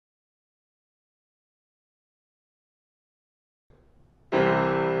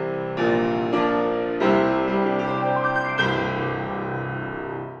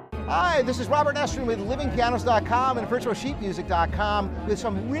Hi, this is Robert Estrin with livingpianos.com and virtualsheetmusic.com with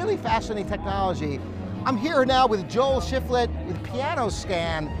some really fascinating technology. I'm here now with Joel Shiflett with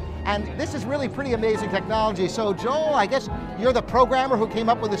Pianoscan, and this is really pretty amazing technology. So Joel, I guess you're the programmer who came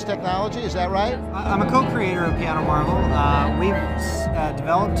up with this technology, is that right? I'm a co-creator of Piano Marvel. We've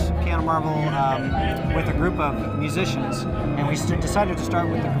developed Piano Marvel with a group of musicians, and we decided to start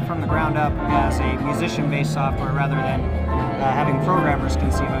from the ground up as a musician-based software rather than having programmers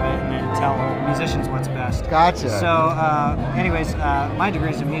conceive of it and then tell musicians what's best. Gotcha. So anyways, my degree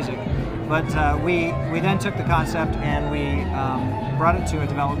is in music, but we then took the concept and we brought it to a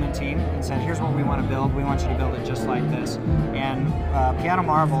development team and said, here's what we want to build. We want you to build it just like this. And Piano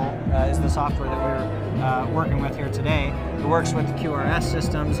Marvel is the software that we're working with here today. It works with the QRS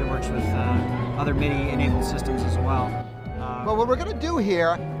systems, it works with other MIDI-enabled systems as well. Well, what we're going to do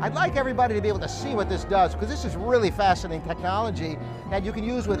here, I'd like everybody to be able to see what this does, because this is really fascinating technology that you can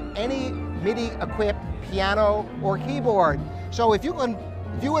use with any MIDI-equipped piano or keyboard. So if you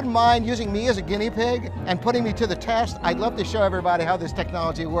wouldn't mind using me as a guinea pig and putting me to the test, I'd love to show everybody how this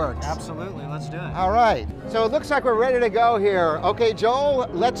technology works. Absolutely, let's do it. All right, so it looks like we're ready to go here. Okay, Joel,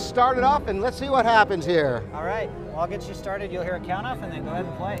 let's start it off and let's see what happens here. All right, well, I'll get you started. You'll hear a count off and then go ahead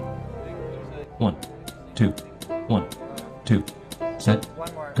and play. 1, 2, 1, 2, set,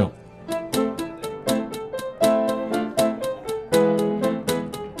 One more. go.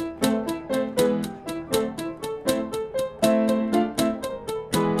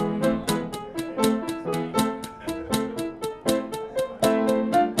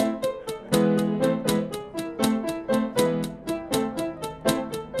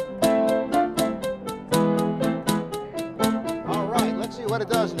 All right, let's see what it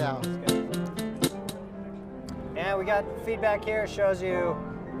does now. And we got feedback here. It shows you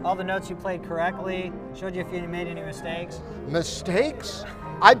all the notes you played correctly. Showed you if you made any mistakes. Mistakes?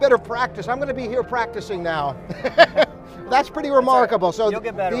 I better practice. I'm going to be here practicing now. That's pretty remarkable. So You'll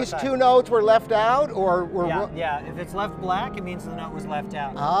get better these with time. two notes were left out, or were Yeah. If it's left black, it means the note was left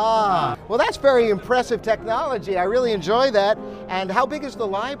out. Ah, well, that's very impressive technology. I really enjoy that. And how big is the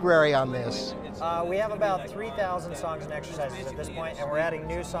library on this? We have about 3,000 songs and exercises at this point, and we're adding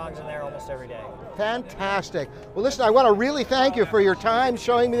new songs in there almost every day. Fantastic. Well, listen, I want to really thank you for your time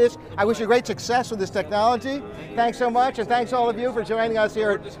showing me this. I wish you great success with this technology. Thanks so much, and thanks all of you for joining us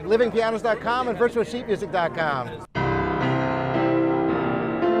here at livingpianos.com and virtualsheetmusic.com.